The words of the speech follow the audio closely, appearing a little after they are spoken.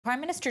Prime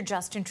Minister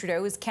Justin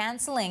Trudeau is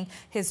cancelling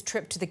his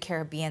trip to the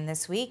Caribbean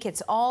this week.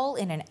 It's all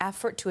in an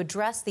effort to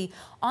address the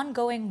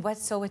ongoing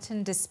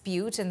Wet'suwet'en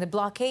dispute and the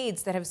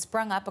blockades that have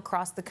sprung up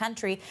across the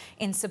country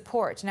in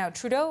support. Now,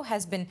 Trudeau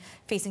has been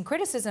facing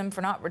criticism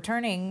for not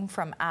returning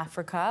from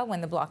Africa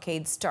when the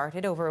blockade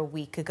started over a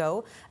week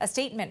ago. A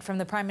statement from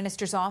the Prime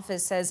Minister's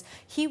office says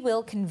he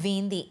will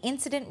convene the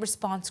Incident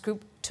Response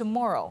Group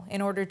tomorrow in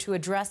order to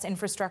address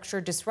infrastructure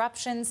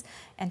disruptions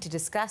and to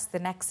discuss the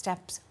next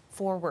steps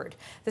forward.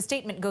 The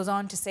statement goes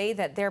on to say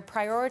that their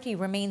priority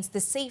remains the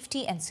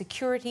safety and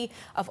security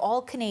of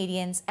all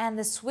Canadians and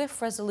the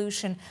swift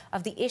resolution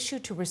of the issue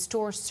to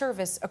restore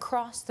service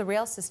across the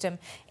rail system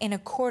in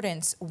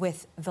accordance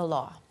with the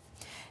law.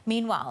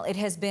 Meanwhile, it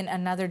has been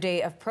another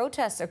day of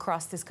protests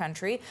across this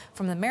country.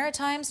 From the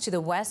Maritimes to the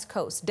West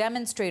Coast,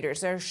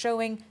 demonstrators are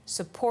showing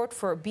support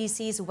for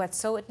BC's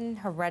Wet'suwet'en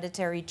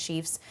hereditary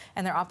chiefs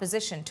and their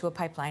opposition to a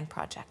pipeline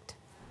project.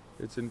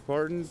 It's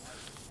important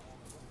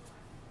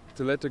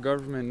to let the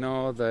government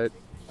know that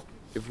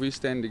if we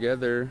stand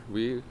together,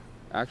 we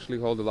actually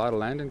hold a lot of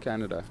land in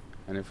Canada.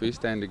 And if we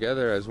stand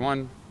together as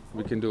one,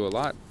 we can do a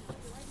lot.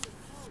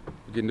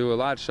 We can do a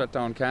lot, shut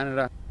down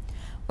Canada.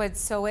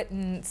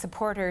 Wet'suwet'en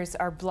supporters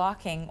are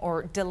blocking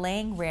or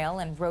delaying rail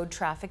and road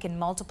traffic in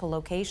multiple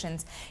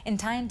locations. In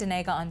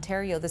Tyendinaga,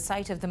 Ontario, the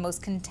site of the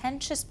most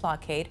contentious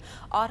blockade,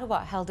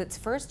 Ottawa held its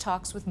first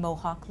talks with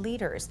Mohawk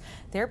leaders.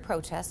 Their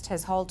protest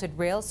has halted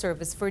rail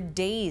service for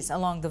days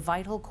along the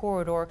vital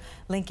corridor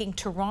linking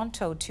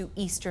Toronto to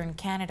eastern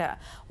Canada.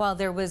 While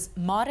there was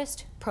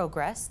modest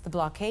progress, the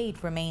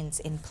blockade remains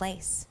in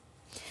place.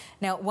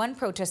 Now, one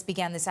protest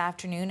began this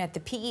afternoon at the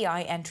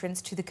PEI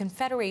entrance to the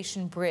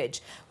Confederation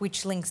Bridge,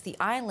 which links the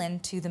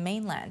island to the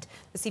mainland.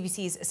 The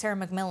CBC's Sarah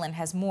McMillan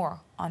has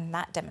more on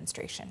that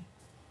demonstration.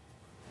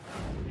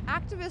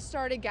 Activists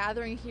started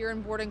gathering here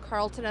in Borden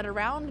Carleton at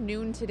around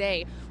noon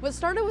today. What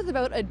started with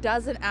about a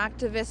dozen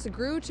activists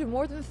grew to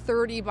more than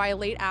 30 by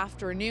late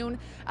afternoon.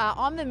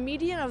 On the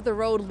median of the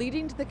road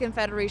leading to the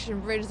Confederation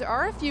Bridge, there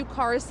are a few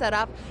cars set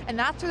up, and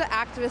that's where the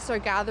activists are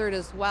gathered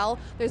as well.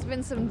 There's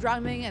been some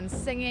drumming and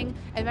singing,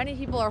 and many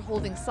people are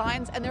holding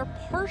signs, and they're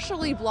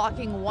partially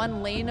blocking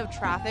one lane of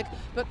traffic,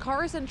 but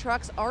cars and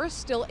trucks are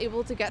still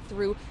able to get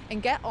through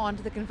and get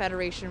onto the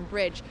Confederation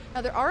Bridge.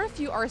 Now, there are a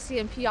few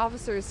RCMP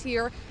officers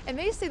here, and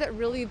they say that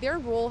really their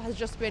role has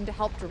just been to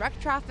help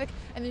direct traffic,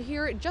 and they're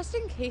here just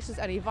in case there's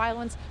any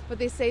violence, but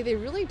they say they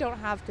really don't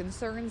have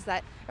concerns,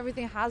 that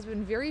everything has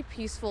been very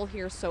peaceful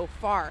here so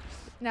far.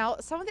 Now,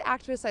 some of the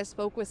activists I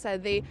spoke with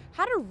said they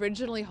had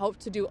originally hoped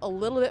to do a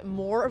little bit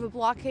more of a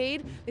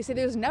blockade. They say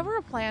there was never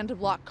a plan to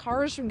block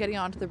cars from getting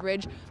onto the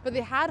bridge, but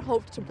they had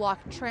hoped to block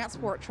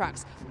transport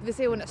trucks. They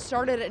say when it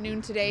started at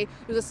noon today,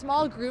 there was a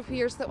small group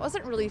here, so that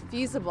wasn't really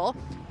feasible.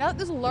 Now that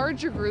there's a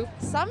larger group,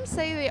 some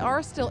say they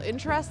are still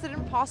interested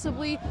in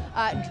possibly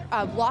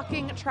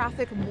blocking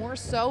traffic more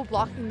so,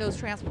 blocking those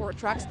transport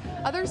trucks.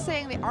 Others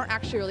saying they aren't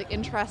actually really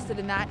interested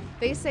in that.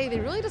 They say they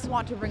really just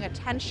want to bring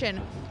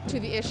attention to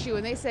the issue,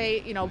 and they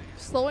say, you know,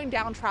 slowing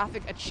down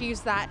traffic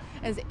achieves that,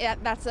 and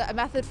that's a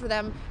method for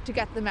them to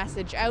get the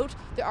message out.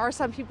 There are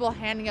some people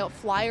handing out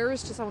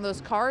flyers to some of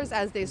those cars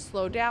as they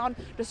slow down,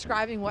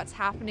 describing what's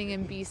happening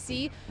in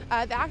BC.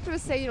 The activists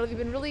say, you know, they've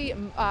been really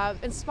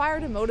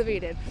inspired and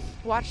motivated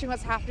watching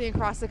what's happening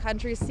across the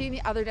country, seeing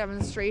the other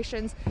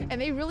demonstrations, and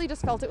they really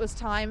just felt it was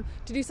time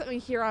to do something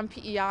here on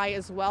PEI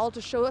as well, to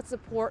show that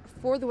support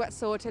for the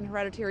Wet'suwet'en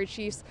hereditary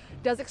chiefs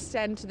does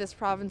extend to this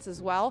province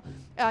as well.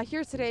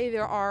 Here today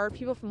there are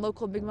people from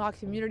local Mi'kmaq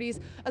communities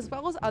as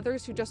well as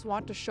others who just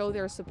want to show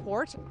their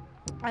support,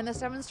 and this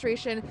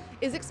demonstration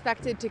is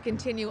expected to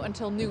continue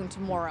until noon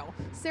tomorrow.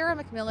 Sarah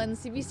McMillan,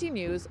 CBC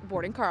News,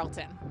 Borden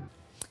Carleton.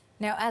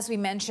 Now, as we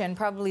mentioned,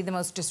 probably the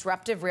most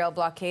disruptive rail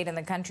blockade in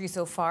the country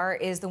so far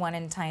is the one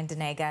in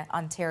Tyendinaga,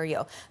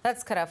 Ontario.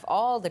 That's cut off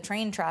all the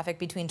train traffic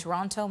between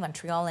Toronto,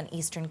 Montreal and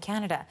eastern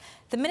Canada.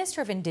 The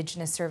Minister of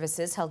Indigenous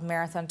Services held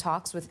marathon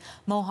talks with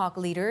Mohawk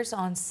leaders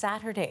on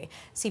Saturday.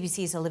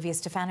 CBC's Olivia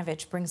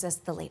Stefanovich brings us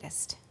the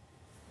latest.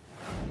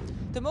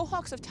 The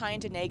Mohawks of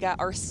Tyendinaga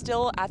are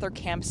still at their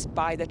camps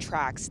by the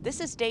tracks.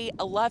 This is day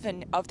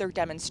 11 of their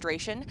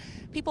demonstration.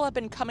 People have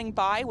been coming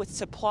by with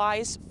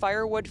supplies,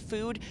 firewood,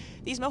 food.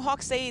 These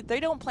Mohawks say they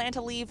don't plan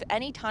to leave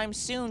anytime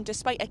soon,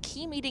 despite a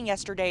key meeting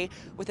yesterday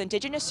with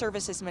Indigenous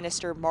Services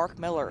Minister Mark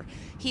Miller.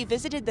 He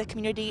visited the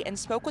community and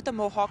spoke with the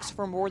Mohawks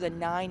for more than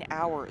 9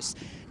 hours.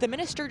 The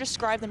minister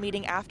described the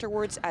meeting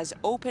afterwards as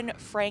open,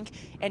 frank,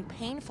 and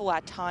painful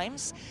at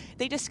times.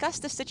 They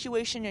discussed the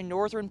situation in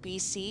northern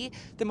BC.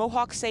 The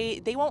Mohawks say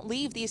they won't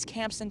leave these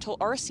camps until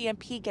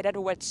RCMP get out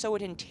of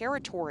Wet'suwet'en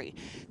territory.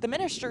 The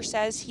minister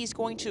says he's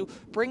going to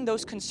bring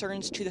those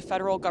concerns to the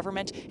federal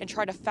government and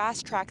try to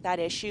fast track that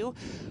issue.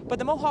 But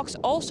the Mohawks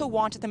also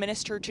wanted the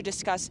minister to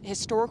discuss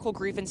historical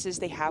grievances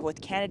they have with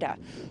Canada.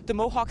 The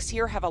Mohawks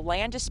here have a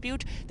land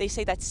dispute. They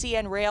say that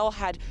CN Rail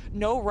had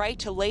no right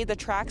to lay the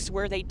tracks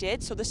where they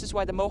did, so this is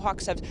why the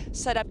Mohawks have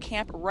set up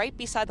camp right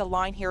beside the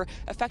line here,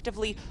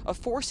 effectively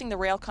forcing the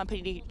rail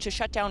company to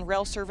shut down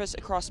rail service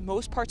across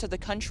most parts of the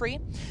country. country.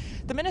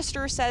 The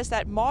minister says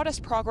that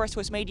modest progress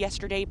was made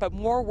yesterday, but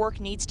more work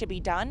needs to be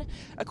done.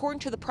 According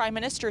to the Prime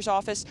Minister's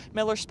office,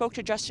 Miller spoke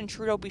to Justin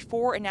Trudeau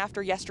before and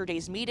after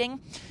yesterday's meeting.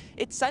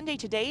 It's Sunday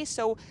today,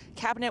 so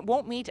Cabinet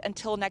won't meet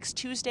until next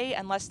Tuesday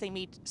unless they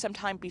meet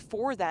sometime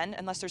before then,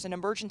 unless there's an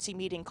emergency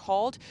meeting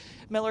called.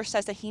 Miller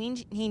says that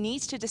he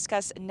needs to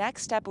discuss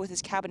next step with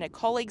his Cabinet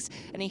colleagues,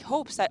 and he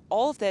hopes that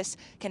all of this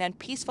can end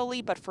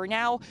peacefully, but for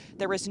now,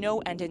 there is no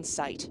end in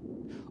sight.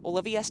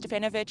 Olivia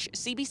Stefanovic,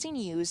 CBC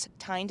News,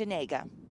 Tyne Dainega.